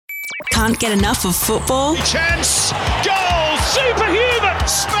Can't get enough of football? Chance! Goal! Superhuman!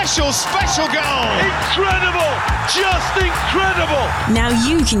 Special goal! Incredible! Just incredible! Now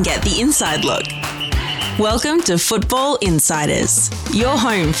you can get the inside look. Welcome to Football Insiders, your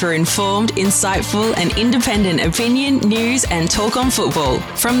home for informed, insightful and independent opinion, news and talk on football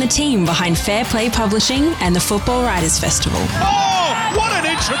from the team behind Fair Play Publishing and the Football Writers Festival. Oh, what an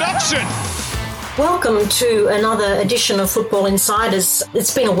introduction! Welcome to another edition of Football Insiders.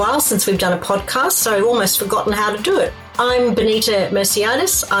 It's been a while since we've done a podcast, so I've almost forgotten how to do it. I'm Benita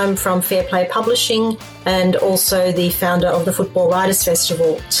Merciadis. I'm from Fair Play Publishing and also the founder of the Football Writers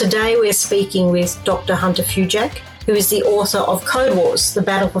Festival. Today we're speaking with Dr. Hunter Fujak, who is the author of Code Wars, The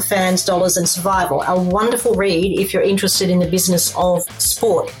Battle for Fans, Dollars and Survival, a wonderful read if you're interested in the business of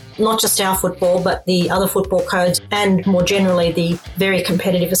sport. Not just our football, but the other football codes and more generally the very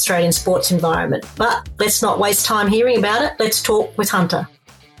competitive Australian sports environment. But let's not waste time hearing about it. Let's talk with Hunter.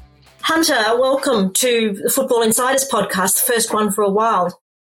 Hunter, welcome to the Football Insiders podcast, the first one for a while.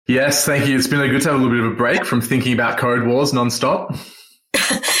 Yes, thank you. It's been good to have a little bit of a break from thinking about Code Wars non-stop.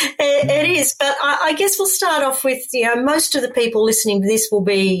 It is, but I guess we'll start off with, most of the people listening to this will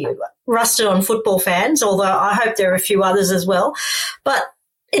be rusted on football fans, although I hope there are a few others as well. But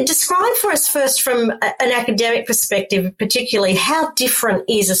describe for us first from an academic perspective, particularly how different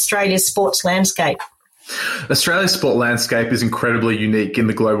is Australia's sports landscape? Australia's sport landscape is incredibly unique in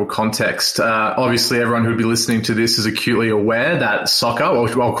the global context. Obviously, everyone who would be listening to this is acutely aware that soccer, or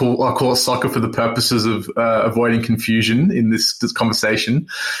I'll call it soccer for the purposes of avoiding confusion in this conversation.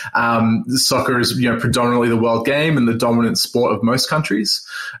 Soccer is predominantly the world game and the dominant sport of most countries.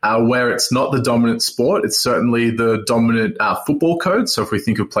 Where it's not the dominant sport, it's certainly the dominant football code. So if we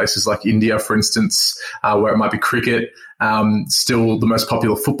think of places like India, for instance, where it might be cricket, still the most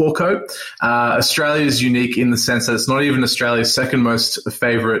popular football code. Australia is unique in the sense that it's not even Australia's second most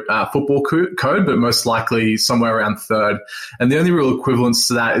favourite football code, but most likely somewhere around third. And the only real equivalence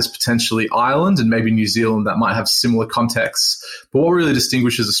to that is potentially Ireland and maybe New Zealand that might have similar contexts. But what really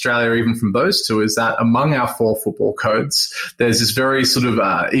distinguishes Australia even from those two is that among our four football codes, there's this very sort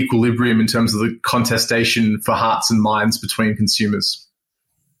of equilibrium in terms of the contestation for hearts and minds between consumers.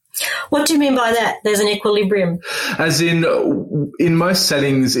 What do you mean by that? There's an equilibrium. As in most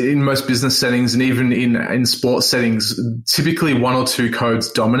settings, in most business settings, and even in sports settings, typically one or two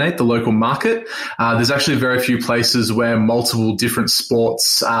codes dominate the local market. There's actually very few places where multiple different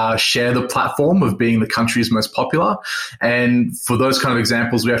sports share the platform of being the country's most popular. And for those kind of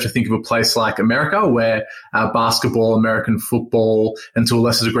examples, we have to think of a place like America, where basketball, American football, and to a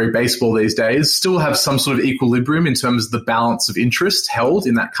lesser degree baseball these days still have some sort of equilibrium in terms of the balance of interest held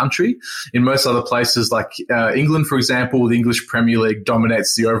in that country. In most other places like England, for example, the English Premier League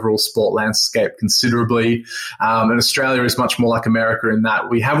dominates the overall sport landscape considerably. And Australia is much more like America in that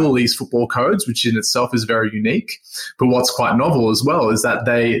we have all these football codes, which in itself is very unique. But what's quite novel as well is that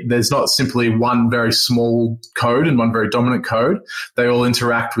there's not simply one very small code and one very dominant code. They all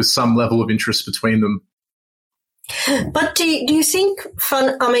interact with some level of interest between them. But do you think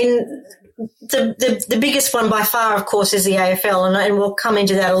the biggest one by far, of course, is the AFL, and we'll come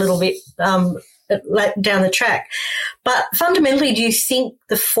into that a little bit down the track. But fundamentally, do you think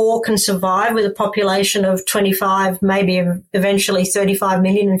the four can survive with a population of 25, maybe eventually 35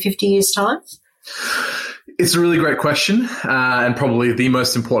 million in 50 years' time? It's a really great question, and probably the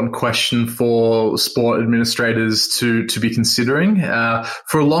most important question for sport administrators to be considering.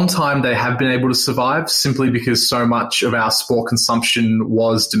 For a long time, they have been able to survive simply because so much of our sport consumption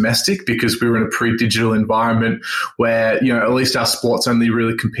was domestic, because we were in a pre-digital environment where, at least our sports only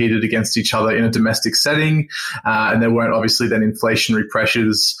really competed against each other in a domestic setting, and there weren't obviously then inflationary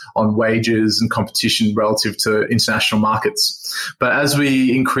pressures on wages and competition relative to international markets. But as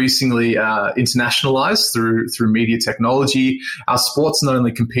we increasingly internationalize through media technology, our sports are not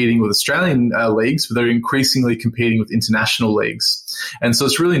only competing with Australian leagues, but they're increasingly competing with international leagues. And so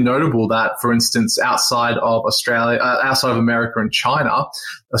it's really notable that, for instance, outside of Australia, outside of America and China,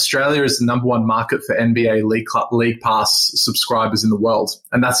 Australia is the number one market for NBA League Pass subscribers in the world.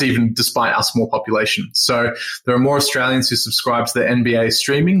 And that's even despite our small population. So there are more Australians who subscribe to the NBA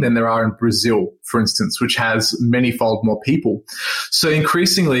streaming than there are in Brazil, for instance, which has many-fold more people. So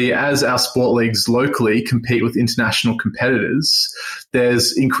increasingly, as our sport leagues locally compete with international competitors,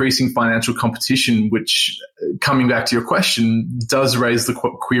 there's increasing financial competition, which, coming back to your question, does raise the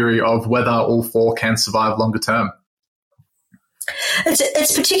query of whether all four can survive longer term.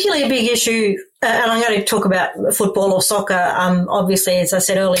 It's particularly a big issue, and I'm going to talk about football or soccer, obviously, as I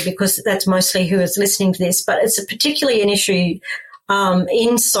said earlier, because that's mostly who is listening to this, but it's particularly an issue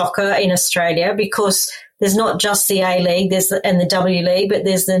in soccer in Australia because there's not just the A-League, and the W League, but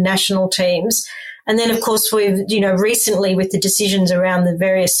there's the national teams. And then, of course, we've, recently with the decisions around the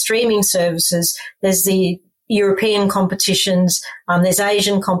various streaming services, there's the European competitions, there's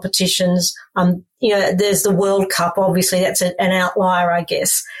Asian competitions, there's the World Cup. Obviously, that's an outlier, I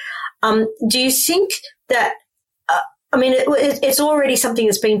guess. Do you think that, it's already something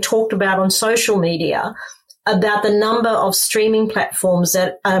that's been talked about on social media about the number of streaming platforms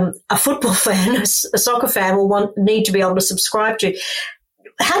that a football fan, a soccer fan will need to be able to subscribe to.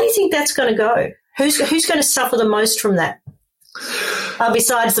 How do you think that's going to go? Who's going to suffer the most from that?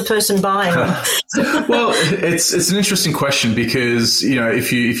 Besides the person buying them. Well, it's an interesting question because,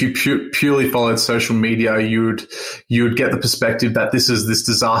 if you purely followed social media, you would get the perspective that this is this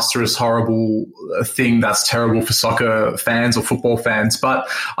disastrous, horrible thing that's terrible for soccer fans or football fans. But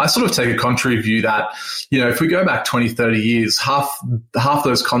I sort of take a contrary view that, if we go back 20, 30 years, half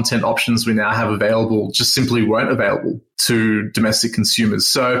those content options we now have available just simply weren't available to domestic consumers.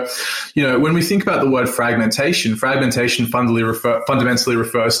 So, when we think about the word fragmentation fundamentally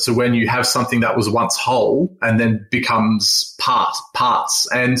refers to when you have something that was once whole and then becomes parts.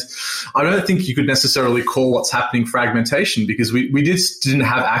 And I don't think you could necessarily call what's happening fragmentation because we just didn't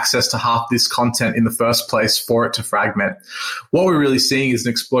have access to half this content in the first place for it to fragment. What we're really seeing is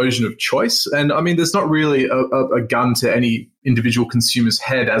an explosion of choice. And there's not really a gun to any individual consumer's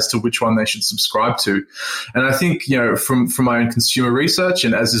head as to which one they should subscribe to. And I think, from my own consumer research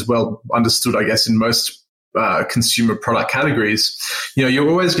and as is well understood, I guess, in most consumer product categories, you're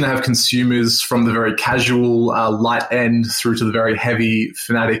always going to have consumers from the very casual, light end through to the very heavy,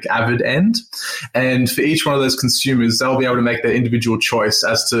 fanatic, avid end. And for each one of those consumers, they'll be able to make their individual choice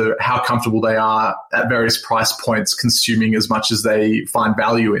as to how comfortable they are at various price points consuming as much as they find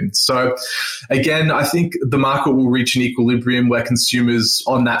value in. So again, I think the market will reach an equilibrium where consumers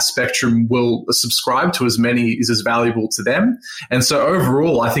on that spectrum will subscribe to as many as valuable to them. And so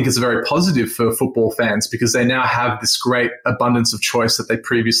overall, I think it's very positive for football fans because they now have this great abundance of choice that they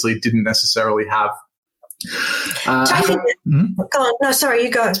previously didn't necessarily have. Go on. No, sorry, you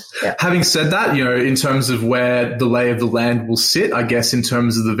go. Yeah. Having said that, in terms of where the lay of the land will sit, I guess in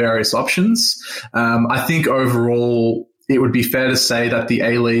terms of the various options, I think overall it would be fair to say that the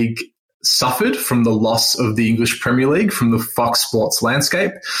A-League suffered from the loss of the English Premier League from the Fox Sports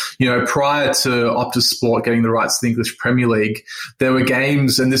landscape. Prior to Optus Sport getting the rights to the English Premier League, there were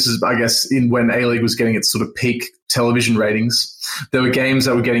games, and this is, I guess, when A-League was getting its sort of peak television ratings, there were games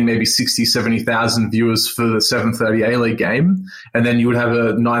that were getting maybe 60, 70,000 viewers for the 7:30 A-League game. And then you would have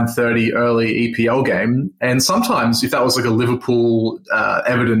a 9:30 early EPL game. And sometimes if that was like a Liverpool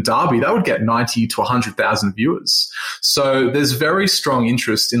Everton derby, that would get 90 to 100,000 viewers. So there's very strong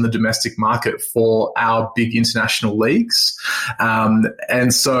interest in the domestic market for our big international leagues.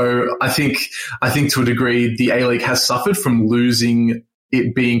 And so I think to a degree, the A-League has suffered from losing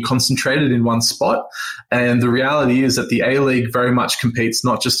it being concentrated in one spot. And the reality is that the A-League very much competes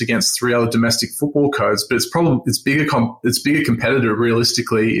not just against three other domestic football codes, but its bigger competitor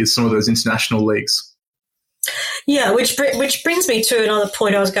realistically is some of those international leagues. Yeah, which brings me to another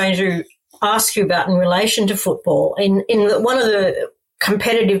point I was going to ask you about in relation to football. In one of the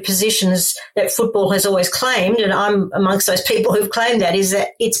competitive positions that football has always claimed, and I'm amongst those people who've claimed that, is that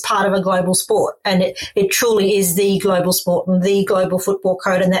it's part of a global sport, and it truly is the global sport and the global football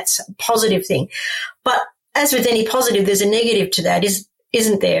code, and that's a positive thing. But as with any positive, there's a negative to that,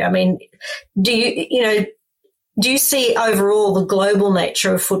 isn't there? Do you see overall the global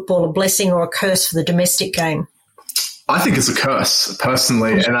nature of football a blessing or a curse for the domestic game? I think it's a curse,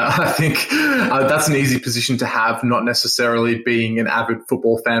 personally, and I think that's an easy position to have, not necessarily being an avid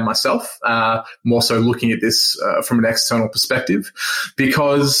football fan myself, more so looking at this from an external perspective.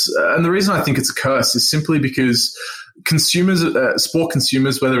 And the reason I think it's a curse is simply because consumers, sport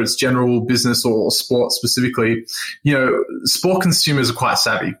consumers, whether it's general business or sport specifically, sport consumers are quite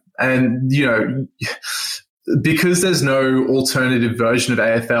savvy. And, because there's no alternative version of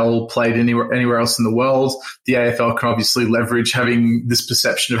AFL played anywhere else in the world, the AFL can obviously leverage having this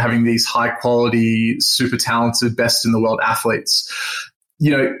perception of having these high quality, super talented, best in the world athletes.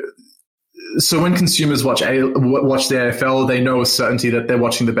 So when consumers watch the AFL, they know with certainty that they're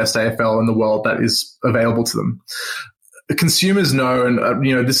watching the best AFL in the world that is available to them. Consumers know, and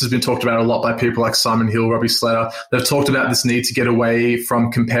this has been talked about a lot by people like Simon Hill, Robbie Slater. They've talked about this need to get away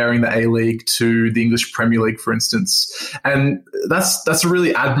from comparing the A-League to the English Premier League, for instance, and that's a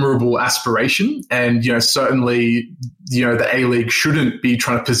really admirable aspiration. And certainly, the A-League shouldn't be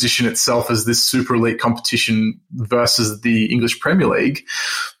trying to position itself as this super elite competition versus the English Premier League.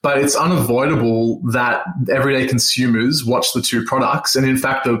 but it's unavoidable that everyday consumers watch the two products. And in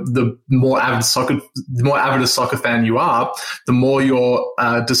fact, the more avid a soccer fan you are, the more you're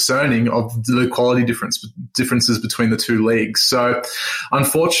discerning of the quality differences between the two leagues. So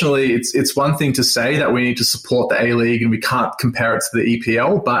unfortunately, it's one thing to say that we need to support the A-League and we can't compare it to the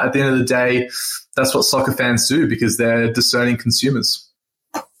EPL, but at the end of the day, that's what soccer fans do because they're discerning consumers.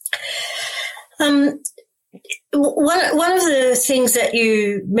 One of the things that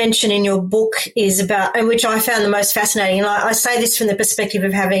you mention in your book is about, and which I found the most fascinating, and I say this from the perspective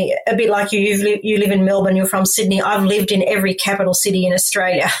of having a bit like you live in Melbourne, you're from Sydney. I've lived in every capital city in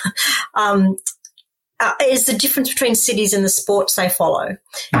Australia. Is the difference between cities and the sports they follow.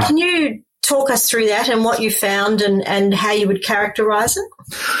 Can you talk us through that and what you found and how you would characterise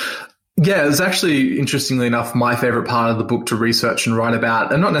it? Yeah, it's actually, interestingly enough, my favorite part of the book to research and write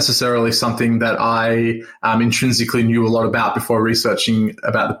about, and not necessarily something that I intrinsically knew a lot about before researching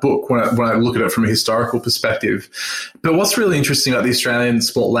about the book when I look at it from a historical perspective. But what's really interesting about the Australian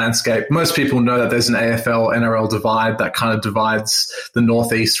sport landscape, most people know that there's an AFL, NRL divide that kind of divides the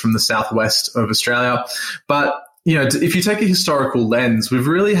northeast from the southwest of Australia. But if you take a historical lens, we've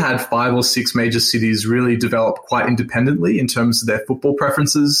really had 5 or 6 major cities really develop quite independently in terms of their football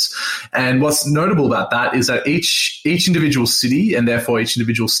preferences. And what's notable about that is that each individual city and therefore each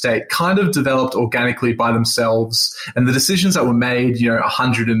individual state kind of developed organically by themselves. And the decisions that were made,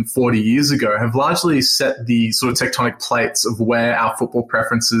 140 years ago have largely set the sort of tectonic plates of where our football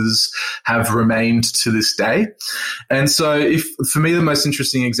preferences have remained to this day. And so for me, the most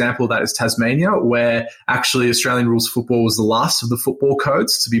interesting example of that is Tasmania, where actually Australian rules football was the last of the football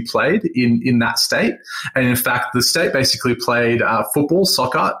codes to be played in that state. And in fact, the state basically played football,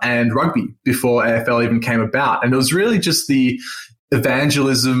 soccer, and rugby before AFL even came about. And it was really just the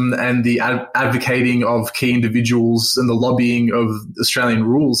evangelism and the advocating of key individuals and the lobbying of Australian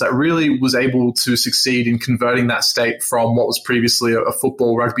rules that really was able to succeed in converting that state from what was previously a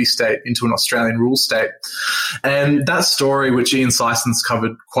football rugby state into an Australian rules state. And that story, which Ian Syson's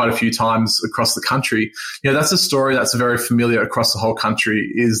covered quite a few times across the country, that's a story that's very familiar across the whole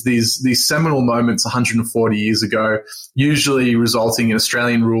country, is these seminal moments 140 years ago, usually resulting in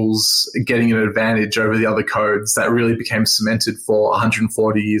Australian rules getting an advantage over the other codes that really became cemented for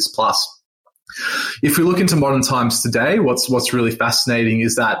 140 years plus. If we look into modern times today, what's really fascinating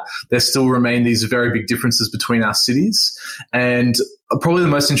is that there still remain these very big differences between our cities. And probably the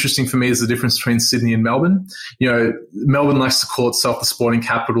most interesting for me is the difference between Sydney and Melbourne. Melbourne likes to call itself the sporting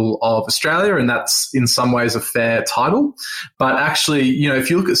capital of Australia, and that's in some ways a fair title. But actually, if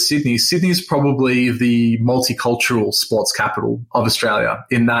you look at Sydney is probably the multicultural sports capital of Australia,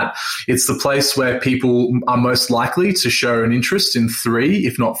 in that it's the place where people are most likely to show an interest in 3,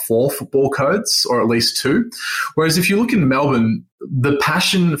 if not 4 football codes, or at least 2. Whereas if you look in Melbourne, the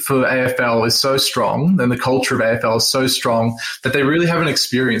passion for AFL is so strong and the culture of AFL is so strong that they really haven't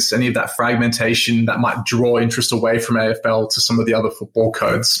experienced any of that fragmentation that might draw interest away from AFL to some of the other football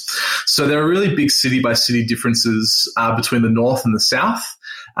codes. So there are really big city-by-city differences between the north and the south.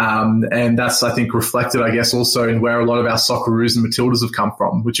 And that's, I think, reflected, I guess, also in where a lot of our Socceroos and Matildas have come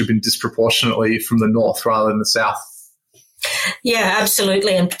from, which have been disproportionately from the north rather than the south. Yeah,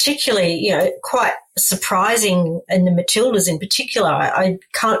 absolutely. And particularly, quite surprising in the Matildas in particular. I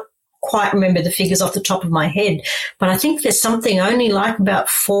can't quite remember the figures off the top of my head, but I think there's something only like about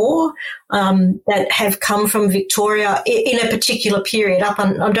 4 that have come from Victoria in a particular period.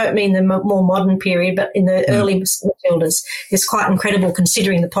 I don't mean the more modern period, but in the early Matildas. It's quite incredible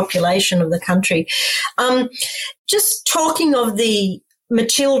considering the population of the country. Just talking of the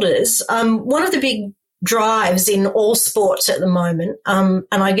Matildas, one of the big drives in all sports at the moment. And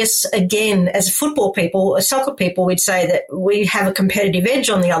I guess, again, as football people, as soccer people, we'd say that we have a competitive edge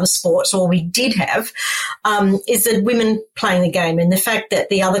on the other sports, or we did have, is the women playing the game and the fact that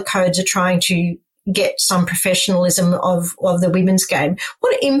the other codes are trying to get some professionalism of the women's game.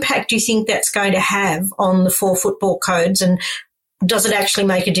 What impact do you think that's going to have on the 4 football codes, and does it actually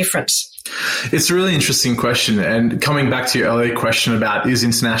make a difference? It's a really interesting question. And coming back to your earlier question about is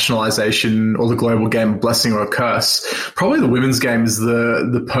internationalization or the global game a blessing or a curse, probably the women's game is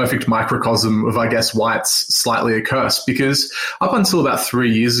the perfect microcosm of, I guess, why it's slightly a curse. Because up until about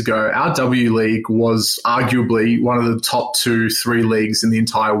 3 years ago, our W League was arguably one of the top 2-3 leagues in the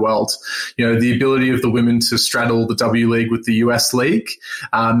entire world. The ability of the women to straddle the W League with the US League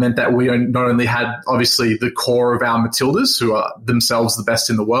meant that we not only had, obviously, the core of our Matildas, who are themselves the best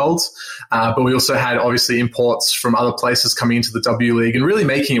in the world, but we also had, obviously, imports from other places coming into the W League and really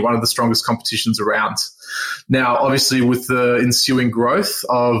making it one of the strongest competitions around. Now, obviously, with the ensuing growth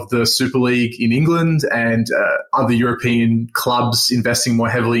of the Super League in England and other European clubs investing more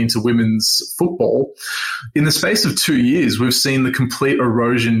heavily into women's football, in the space of 2 years, we've seen the complete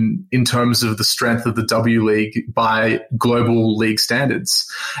erosion in terms of the strength of the W League by global league standards.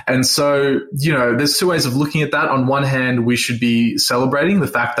 And so, there's two ways of looking at that. On one hand, we should be celebrating the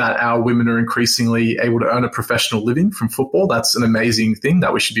fact that our women are increasingly able to earn a professional living from football. That's an amazing thing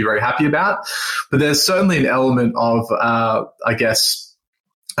that we should be very happy about. But there's certainly an element of,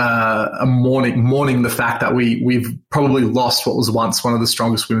 mourning the fact that we've probably lost what was once one of the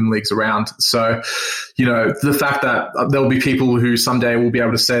strongest women leagues around. So, the fact that there'll be people who someday will be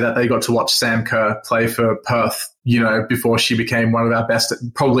able to say that they got to watch Sam Kerr play for Perth, before she became one of our best,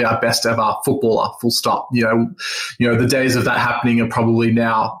 probably our best ever footballer, full stop. The days of that happening are probably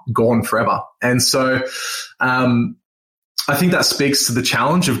now gone forever. And so, I think that speaks to the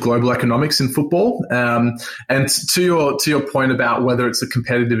challenge of global economics in football. And to your point about whether it's a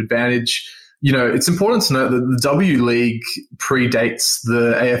competitive advantage, it's important to note that the W League predates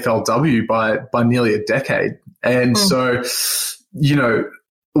the AFLW by nearly a decade. And so,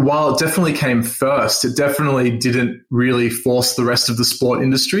 while it definitely came first, it definitely didn't really force the rest of the sport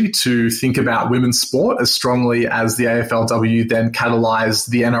industry to think about women's sport as strongly as the AFLW then catalyzed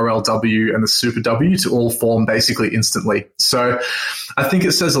the NRLW and the Super W to all form basically instantly. So I think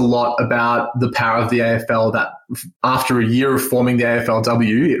it says a lot about the power of the AFL that after a year of forming the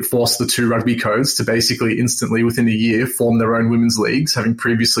AFLW, it forced the two rugby codes to basically instantly within a year form their own women's leagues, having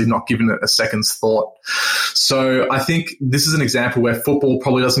previously not given it a second's thought. So I think this is an example where football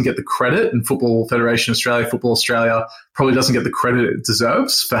probably doesn't get the credit, and Football Federation Australia, Football Australia probably doesn't get the credit it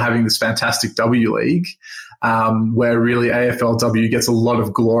deserves for having this fantastic W League, where really AFLW gets a lot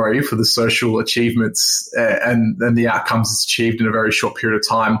of glory for the social achievements and the outcomes it's achieved in a very short period of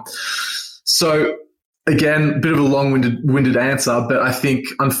time. So again, a bit of a long-winded answer, but I think,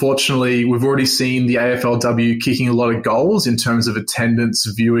 unfortunately, we've already seen the AFLW kicking a lot of goals in terms of attendance,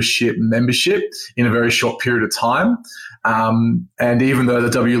 viewership, membership in a very short period of time. And even though the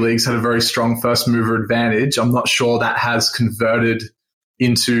W League's had a very strong first-mover advantage, I'm not sure that has converted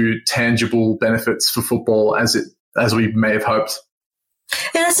into tangible benefits for football as we may have hoped.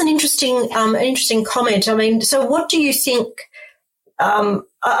 Yeah, that's an interesting comment. I mean, so what do you think?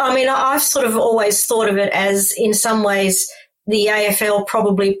 I've sort of always thought of it as, in some ways, the AFL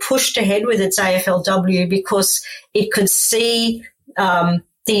probably pushed ahead with its AFLW because it could see the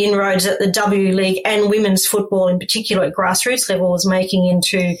inroads that the W League and women's football in particular at grassroots level was making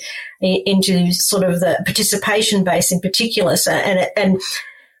into sort of the participation base in particular. So, and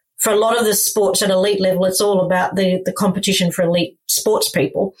for a lot of the sports at elite level, it's all about the competition for elite sports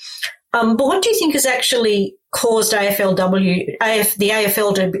people. But what do you think has actually caused the AFL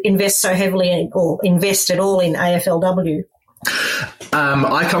to invest so heavily or invest at all in AFLW?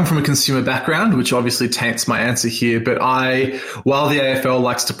 I come from a consumer background, which obviously taints my answer here, but while the AFL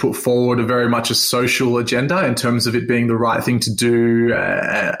likes to put forward very much a social agenda in terms of it being the right thing to do,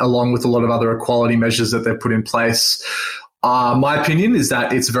 along with a lot of other equality measures that they've put in place, my opinion is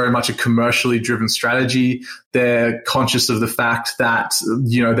that it's very much a commercially driven strategy. They're conscious of the fact that,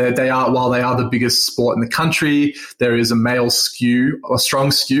 while they are the biggest sport in the country, there is a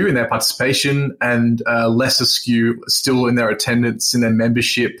strong skew in their participation and a lesser skew still in their attendance, in their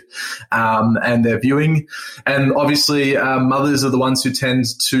membership, and their viewing. And obviously, mothers are the ones who tend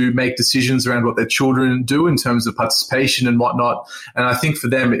to make decisions around what their children do in terms of participation and whatnot. And I think for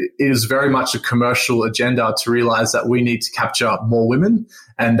them, it is very much a commercial agenda to realize that we need to capture more women,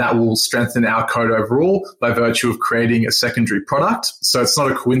 and that will strengthen our code overall by virtue of creating a secondary product. So it's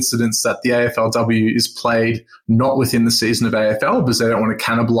not a coincidence that the AFLW is played not within the season of AFL because they don't want to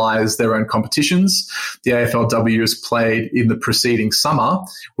cannibalize their own competitions. The AFLW is played in the preceding summer,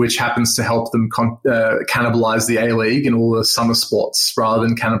 which happens to help them cannibalize the A-League and all the summer sports rather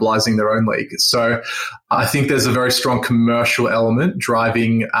than cannibalizing their own league. So I think there's a very strong commercial element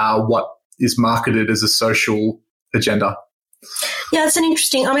driving what is marketed as a social agenda. Yeah, it's an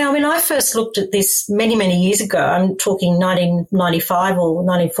interesting. I first looked at this many, many years ago. I'm talking 1995 or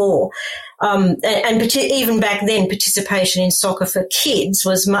 94, even back then, participation in soccer for kids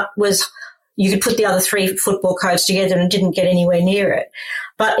was you could put the other three football codes together and didn't get anywhere near it.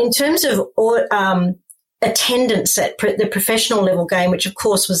 But in terms of attendance at the professional level game, which of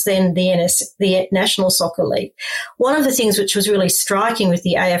course was then the National Soccer League, one of the things which was really striking with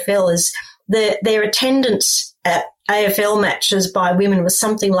the AFL is their attendance at AFL matches by women was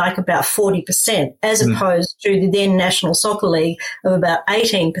something like about 40%, as opposed to the then National Soccer League of about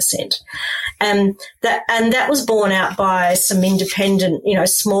 18%. And that was borne out by some independent,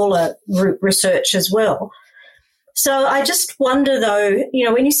 smaller research as well. So I just wonder, though,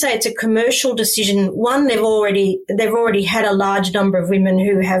 when you say it's a commercial decision, one, they've already had a large number of women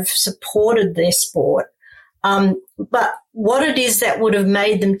who have supported their sport. But what it is that would have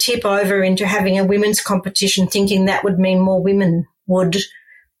made them tip over into having a women's competition, thinking that would mean more women would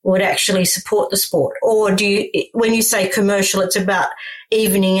actually support the sport? Or when you say commercial, it's about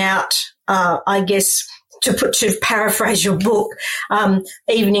evening out, I guess, to paraphrase your book,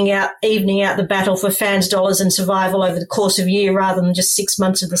 evening out the battle for fans' dollars and survival over the course of a year rather than just 6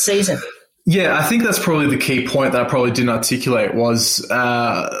 months of the season. Yeah, I think that's probably the key point that I probably didn't articulate was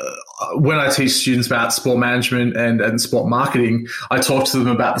when I teach students about sport management and sport marketing, I talk to them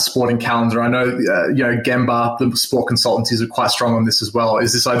about the sporting calendar. I know, Gemba, the sport consultancies, are quite strong on this as well,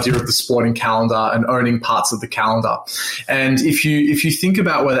 is this idea of the sporting calendar and owning parts of the calendar. And if you think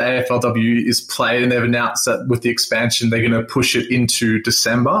about where the AFLW is played, and they've announced that with the expansion, they're going to push it into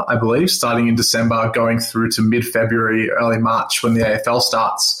December, I believe, starting in December, going through to mid-February, early March when the AFL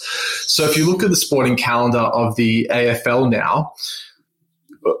starts. So if you look at the sporting calendar of the AFL now,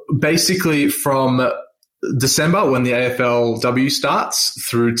 basically from December when the AFLW starts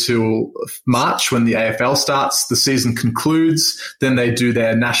through to March when the AFL starts, the season concludes, then they do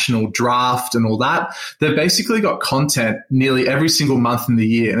their national draft and all that. They've basically got content nearly every single month in the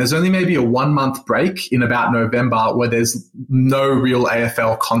year. And there's only maybe a 1 month break in about November where there's no real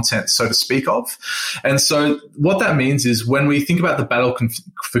AFL content, so to speak of. And so what that means is when we think about the battle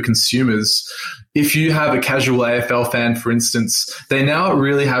for consumers, if you have a casual AFL fan, for instance, they now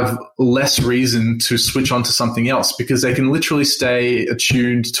really have less reason to switch on to something else because they can literally stay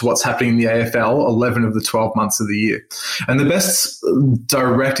attuned to what's happening in the AFL 11 of the 12 months of the year. And the best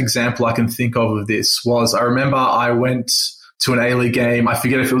direct example I can think of this was, I remember I went to an A-League game. I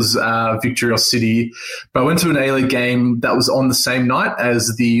forget if it was Victory or City, but I went to an A-League game that was on the same night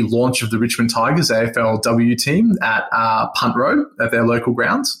as the launch of the Richmond Tigers AFLW team at Punt Road at their local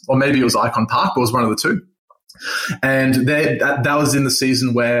grounds, or maybe it was Icon Park, but it was one of the two. And that was in the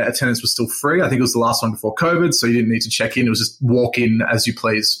season where attendance was still free. I think it was the last one before COVID, so you didn't need to check in. It was just walk in as you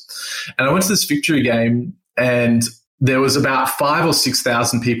please. And I went to this Victory game, and there was about 5,000 or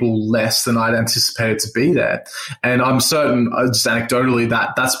 6,000 people less than I'd anticipated to be there. And I'm certain, just anecdotally,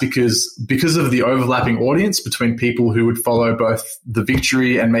 that's because of the overlapping audience between people who would follow both the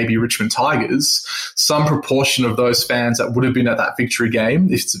Victory and maybe Richmond Tigers. Some proportion of those fans that would have been at that Victory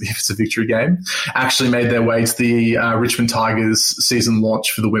game, if it's a Victory game, actually made their way to the Richmond Tigers season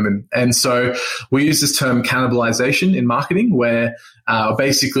launch for the women. And so we use this term cannibalization in marketing, where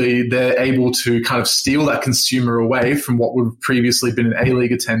basically they're able to kind of steal that consumer away from what would have previously been an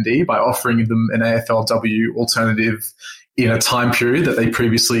A-League attendee by offering them an AFLW alternative in a time period that they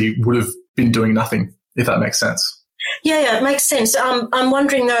previously would have been doing nothing, if that makes sense. Yeah, it makes sense. I'm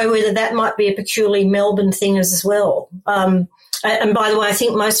wondering, though, whether that might be a peculiarly Melbourne thing as well. And by the way, I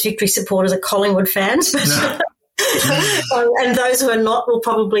think most Victory supporters are Collingwood fans, but and those who are not will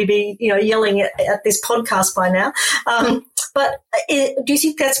probably be, yelling at this podcast by now. But do you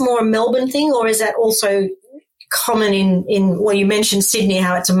think that's more a Melbourne thing, or is that also common well, you mentioned Sydney,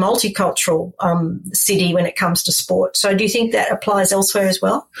 how it's a multicultural city when it comes to sport. So do you think that applies elsewhere as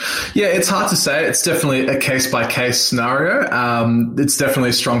well? Yeah, it's hard to say. It's definitely a case-by-case scenario. It's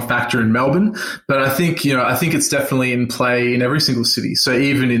definitely a strong factor in Melbourne, but I think it's definitely in play in every single city. So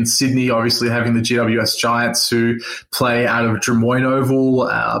even in Sydney, obviously having the GWS Giants who play out of Drummoyne Oval,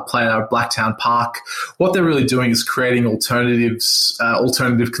 play out of Blacktown Park, what they're really doing is creating alternative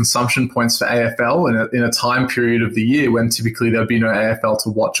consumption points for AFL in a time period of the year when typically there'll be no AFL to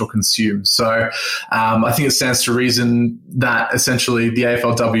watch or consume. So I think it stands to reason that essentially the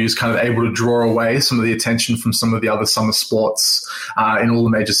AFLW is kind of able to draw away some of the attention from some of the other summer sports in all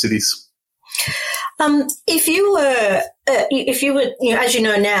the major cities. If you were, as you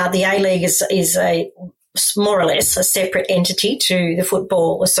know now, the A-League is a more or less a separate entity to the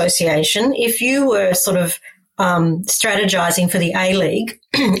Football Association. If you were sort of strategizing for the A-League,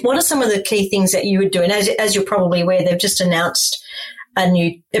 what are some of the key things that you would do? And as you're probably aware, they've just announced a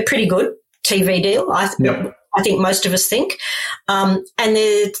pretty good TV deal. I think most of us think. And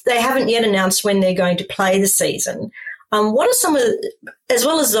they haven't yet announced when they're going to play the season. What are some of, as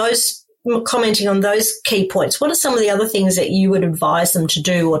well as those, commenting on those key points, what are some of the other things that you would advise them to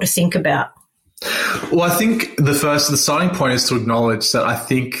do or to think about? Well, I think the starting point is to acknowledge that I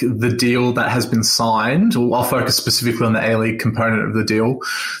think the deal that has been signed, I'll focus specifically on the A-League component of the deal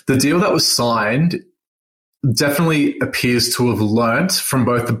that was signed definitely appears to have learnt from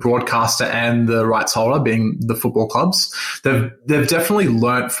both the broadcaster and the rights holder, being the football clubs. They've definitely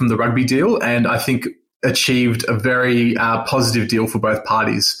learnt from the rugby deal, and I think achieved a very positive deal for both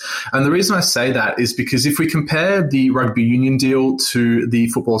parties. And the reason I say that is because if we compare the rugby union deal to the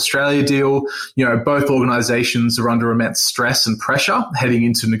Football Australia deal, both organisations are under immense stress and pressure heading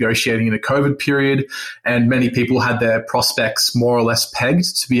into negotiating in a COVID period, and many people had their prospects more or less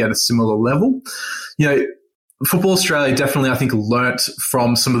pegged to be at a similar level. Football Australia definitely, I think, learnt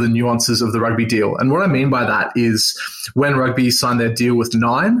from some of the nuances of the rugby deal. And what I mean by that is when rugby signed their deal with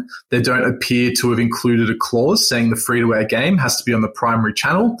Nine, they don't appear to have included a clause saying the free-to-air game has to be on the primary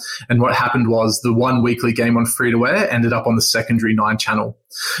channel. And what happened was the one weekly game on free-to-air ended up on the secondary Nine channel.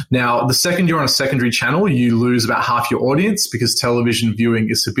 Now, the second you're on a secondary channel, you lose about half your audience because television viewing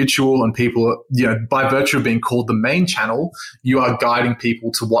is habitual, and people, by virtue of being called the main channel, you are guiding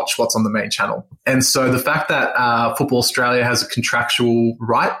people to watch what's on the main channel. And so the fact that Football Australia has a contractual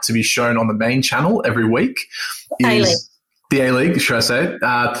right to be shown on the main channel every week is the A-League, should I say.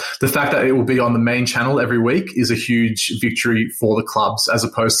 The fact that it will be on the main channel every week is a huge victory for the clubs as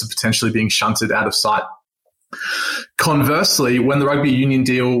opposed to potentially being shunted out of sight. Conversely, when the rugby union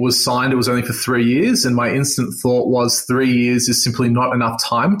deal was signed, it was only for 3 years, and my instant thought was 3 years is simply not enough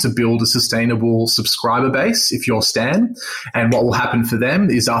time to build a sustainable subscriber base if you're Stan. And what will happen for them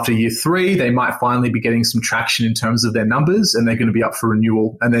is after year 3, they might finally be getting some traction in terms of their numbers, and they're going to be up for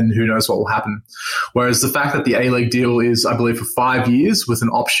renewal, and then who knows what will happen. Whereas the fact that the A-League deal is, I believe, for 5 years with an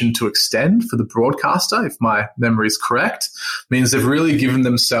option to extend for the broadcaster, if my memory is correct, means they've really given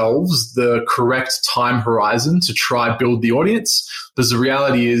themselves the correct time horizon to try build the audience, because the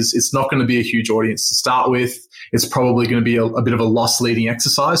reality is it's not going to be a huge audience to start with. It's probably going to be a bit of a loss-leading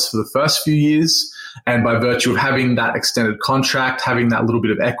exercise for the first few years. And by virtue of having that extended contract, having that little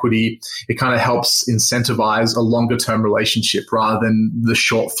bit of equity, it kind of helps incentivize a longer-term relationship rather than the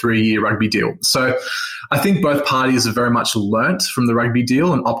short 3-year rugby deal. So I think both parties have very much learnt from the rugby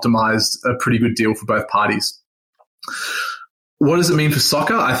deal and optimized a pretty good deal for both parties. What does it mean for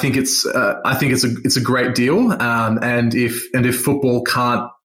soccer? I think it's a great deal. And if football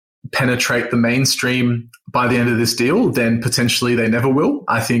can't penetrate the mainstream by the end of this deal, then potentially they never will.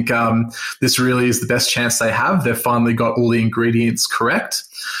 I think this really is the best chance they have. They've finally got all the ingredients correct.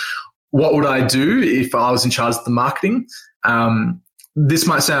 What would I do if I was in charge of the marketing? This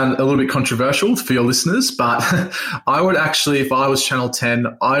might sound a little bit controversial for your listeners, but I would actually, if I was Channel 10,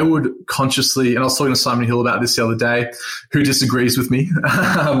 I would consciously, and I was talking to Simon Hill about this the other day, who disagrees with me,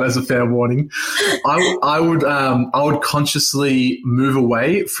 as a fair warning. I would consciously move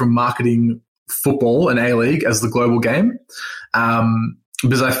away from marketing football and A-League as the global game.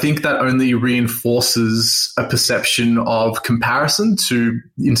 Because I think that only reinforces a perception of comparison to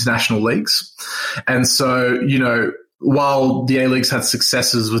international leagues. And so, while the A-League's had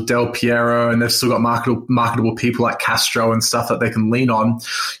successes with Del Piero and they've still got marketable people like Castro and stuff that they can lean on,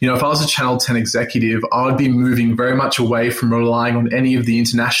 if I was a Channel 10 executive, I would be moving very much away from relying on any of the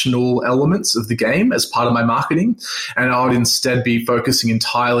international elements of the game as part of my marketing. And I would instead be focusing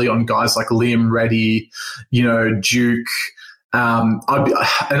entirely on guys like Liam Reddy, Duke.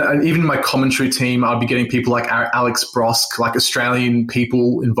 And even my commentary team, I'd be getting people like Alex Brosk, like Australian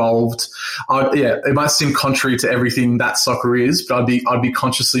people involved. It might seem contrary to everything that soccer is, but I'd be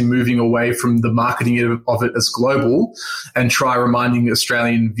consciously moving away from the marketing of it as global and try reminding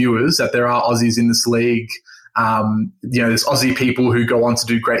Australian viewers that there are Aussies in this league. There's Aussie people who go on to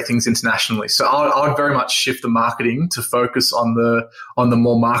do great things internationally. So I would very much shift the marketing to focus on the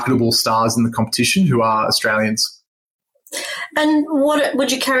more marketable stars in the competition who are Australians. And what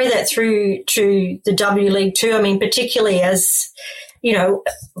would you carry that through to the W League too? I mean, particularly as you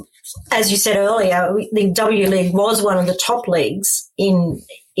said earlier, the W League was one of the top leagues in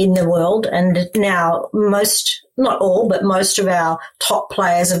the world, and now not all, but most of our top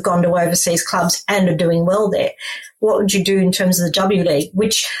players have gone to overseas clubs and are doing well there. What would you do in terms of the W League,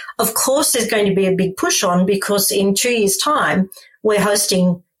 which of course there's going to be a big push on, because in 2 years' time we're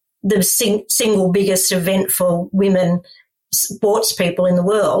hosting the single biggest event for women sports people in the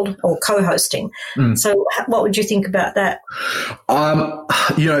world, or co-hosting. So what would you think about that?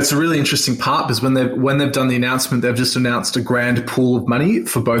 It's a really interesting part, because when they've done the announcement, they've just announced a grand pool of money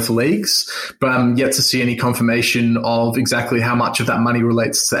for both leagues, but I'm yet to see any confirmation of exactly how much of that money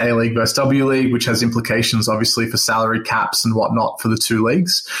relates to A-League versus W League, which has implications obviously for salary caps and whatnot for the two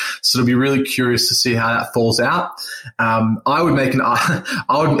leagues. So it'll be really curious to see how that falls out. I would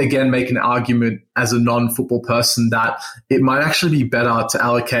again make an argument as a non-football person that it it might actually be better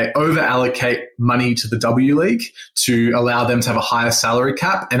to over-allocate money to the W League to allow them to have a higher salary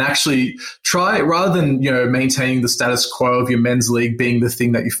cap and actually try, rather than, maintaining the status quo of your men's league being the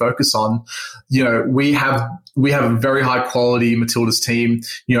thing that you focus on. We have a very high quality Matildas team.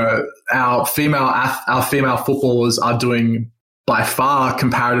 Our female footballers are doing by far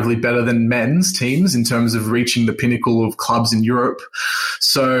comparatively better than men's teams in terms of reaching the pinnacle of clubs in Europe.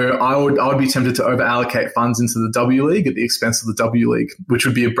 So I would be tempted to over allocate funds into the W League at the expense of the W League, which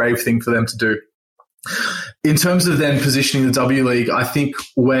would be a brave thing for them to do. In terms of then positioning the W League, I think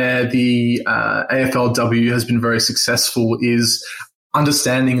where the AFLW has been very successful is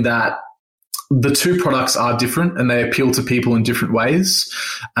understanding that the two products are different and they appeal to people in different ways.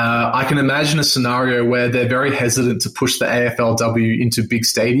 I can imagine a scenario where they're very hesitant to push the AFLW into big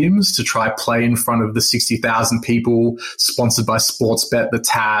stadiums to try play in front of the 60,000 people sponsored by Sportsbet, the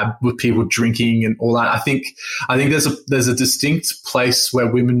Tab, with people drinking and all that. I think there's a distinct place where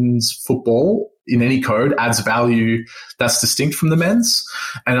women's football in any code adds value that's distinct from the men's.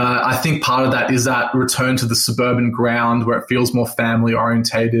 And I think part of that is that return to the suburban ground where it feels more family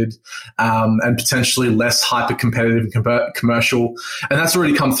orientated and potentially less hyper competitive and commercial. And that's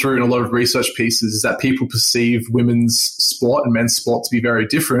already come through in a lot of research pieces, is that people perceive women's sport and men's sport to be very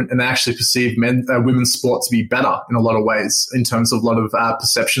different, and they actually perceive women's sport to be better in a lot of ways in terms of a lot of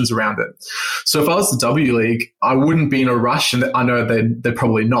perceptions around it. So if I was the W League, I wouldn't be in a rush, and I know they're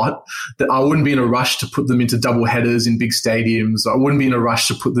probably not, that I wouldn't be in a rush to put them into double headers in big stadiums. I wouldn't be in a rush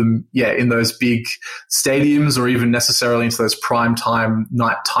to put them, in those big stadiums or even necessarily into those prime time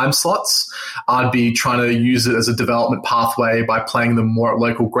night time slots. I'd be trying to use it as a development pathway by playing them more at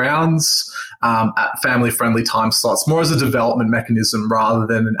local grounds, at family-friendly time slots, more as a development mechanism rather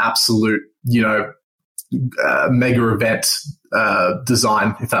than an absolute, mega event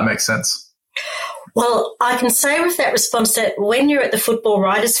design, if that makes sense. Well, I can say with that response that when you're at the Football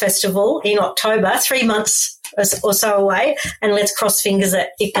Writers' Festival in October, 3 months or so away, and let's cross fingers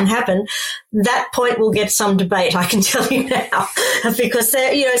that it can happen, that point will get some debate, I can tell you now, because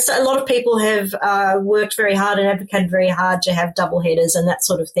a lot of people have worked very hard and advocated very hard to have double headers and that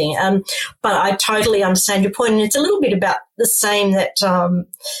sort of thing. But I totally understand your point, and it's a little bit about the same that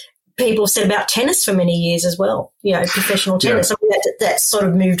people said about tennis for many years as well, professional tennis. Yeah. I mean, that's sort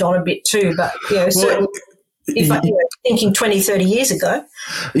of moved on a bit too, but, certainly thinking 20, 30 years ago.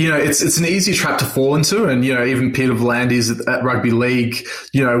 It's an easy trap to fall into. And, even Peter V'landys at Rugby League,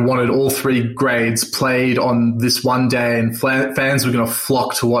 wanted all three grades played on this one day, and fans were going to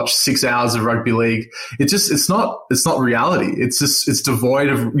flock to watch 6 hours of rugby league. It's not reality. It's devoid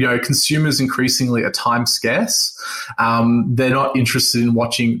of, consumers increasingly are time scarce. They're not interested in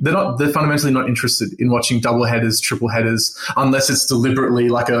watching, they're fundamentally not interested in watching double headers, triple headers, unless it's deliberately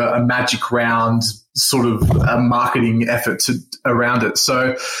like a magic round sort of a marketing effort around it.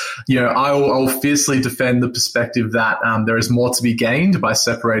 So, I'll fiercely defend the perspective that there is more to be gained by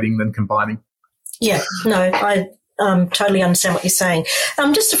separating than combining. Yeah, no, I totally understand what you're saying.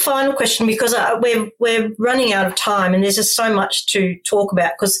 Just a final question, because we're running out of time and there's just so much to talk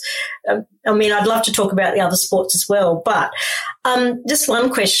about, because, I'd love to talk about the other sports as well, but just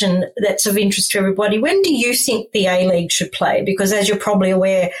one question that's of interest to everybody. When do you think the A-League should play? Because as you're probably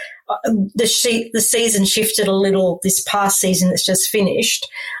aware, the season shifted a little this past season that's just finished,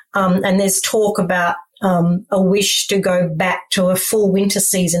 and there's talk about a wish to go back to a full winter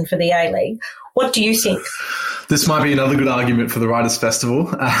season for the A-League. What do you think? This might be another good argument for the Writers' Festival.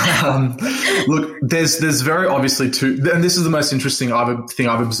 Look, there's very obviously and this is the most interesting thing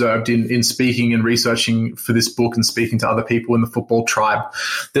I've observed in speaking and researching for this book and speaking to other people in the football tribe.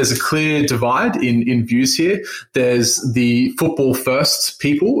 There's a clear divide in views here. There's the football first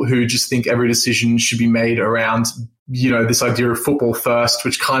people who just think every decision should be made around this idea of football first,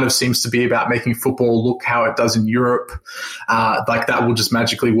 which kind of seems to be about making football look how it does in Europe. Like that will just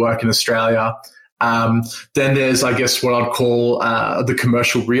magically work in Australia. Then there's, I guess, what I'd call the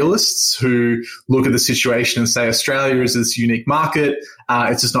commercial realists who look at the situation and say Australia is this unique market.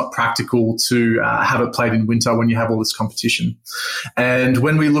 It's just not practical to have it played in winter when you have all this competition. And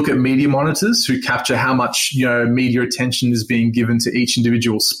when we look at media monitors who capture how much media attention is being given to each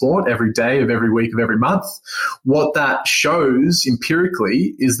individual sport every day of every week of every month, what that shows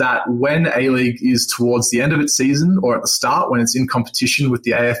empirically is that when A-League is towards the end of its season or at the start, when it's in competition with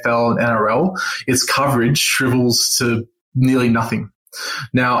the AFL and NRL, its coverage shrivels to nearly nothing.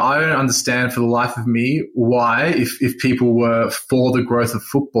 Now, I don't understand for the life of me why, if people were for the growth of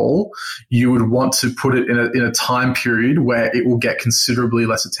football, you would want to put it in a time period where it will get considerably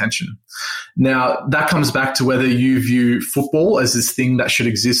less attention. Now, that comes back to whether you view football as this thing that should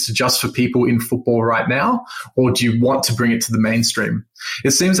exist just for people in football right now, or do you want to bring it to the mainstream?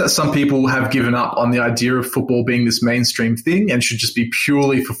 It seems that some people have given up on the idea of football being this mainstream thing and should just be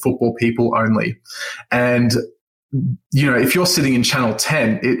purely for football people only. And if you're sitting in Channel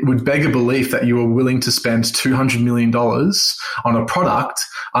 10, it would beg a belief that you were willing to spend $200 million on a product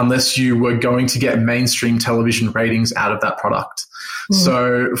unless you were going to get mainstream television ratings out of that product.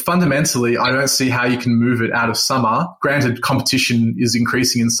 So fundamentally, I don't see how you can move it out of summer. Granted, competition is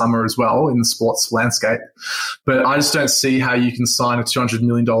increasing in summer as well in the sports landscape, but I just don't see how you can sign a $200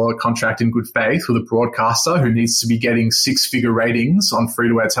 million contract in good faith with a broadcaster who needs to be getting 6-figure ratings on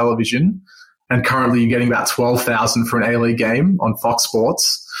free-to-air television. And currently you're getting about 12,000 for an A-League game on Fox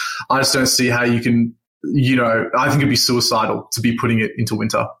Sports. I just don't see how you can, I think it'd be suicidal to be putting it into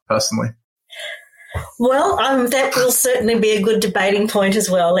winter, personally. Well, that will certainly be a good debating point as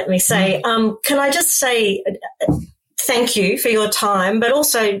well, let me say. Can I just say thank you for your time, but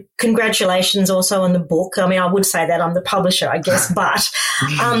also congratulations also on the book. I mean, I would say that I'm the publisher, I guess, but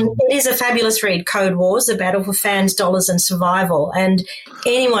it is a fabulous read, Code Wars, A Battle for Fans, Dollars and Survival. And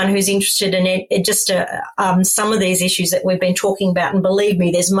anyone who's interested in it, just some of these issues that we've been talking about, and believe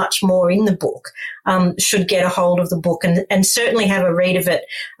me, there's much more in the book, should get a hold of the book and certainly have a read of it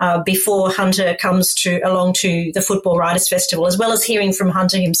before Hunter comes along to the Football Writers Festival, as well as hearing from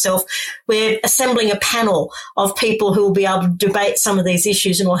Hunter himself. We're assembling a panel of people who will be able to debate some of these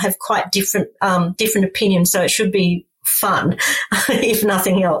issues and will have quite different opinions. So it should be fun, if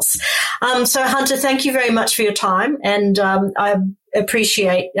nothing else. So Hunter, thank you very much for your time, and I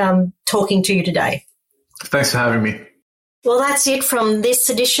appreciate talking to you today. Thanks for having me. Well, that's it from this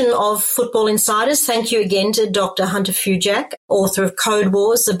edition of Football Insiders. Thank you again to Dr. Hunter Fujak, author of Code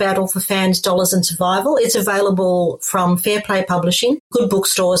Wars, The Battle for Fans, Dollars and Survival. It's available from Fair Play Publishing, good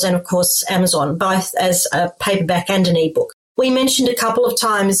bookstores, and, of course, Amazon, both as a paperback and an ebook. We mentioned a couple of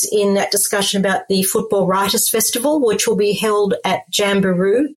times in that discussion about the Football Writers Festival, which will be held at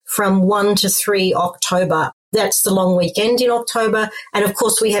Jamboree from 1 to 3 October. That's the long weekend in October. And, of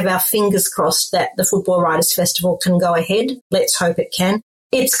course, we have our fingers crossed that the Football Writers Festival can go ahead. Let's hope it can.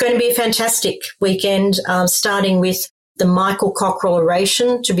 It's going to be a fantastic weekend, starting with the Michael Cockrell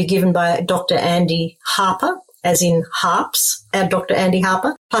oration to be given by Dr. Andy Harper, as in Harps, our Dr. Andy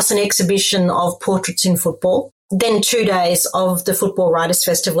Harper, plus an exhibition of portraits in football. Then 2 days of the Football Writers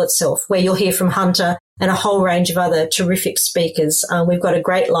Festival itself, where you'll hear from Hunter and a whole range of other terrific speakers. We've got a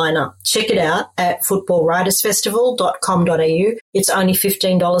great lineup. Check it out at footballwritersfestival.com.au. It's only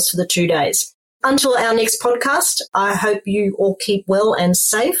 $15 for the 2 days. Until our next podcast, I hope you all keep well and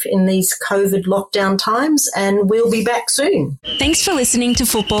safe in these COVID lockdown times, and we'll be back soon. Thanks for listening to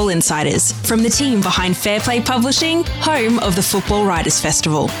Football Insiders from the team behind Fair Play Publishing, home of the Football Writers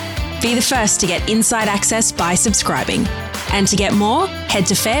Festival. Be the first to get inside access by subscribing. And to get more, head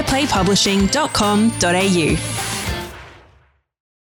to fairplaypublishing.com.au.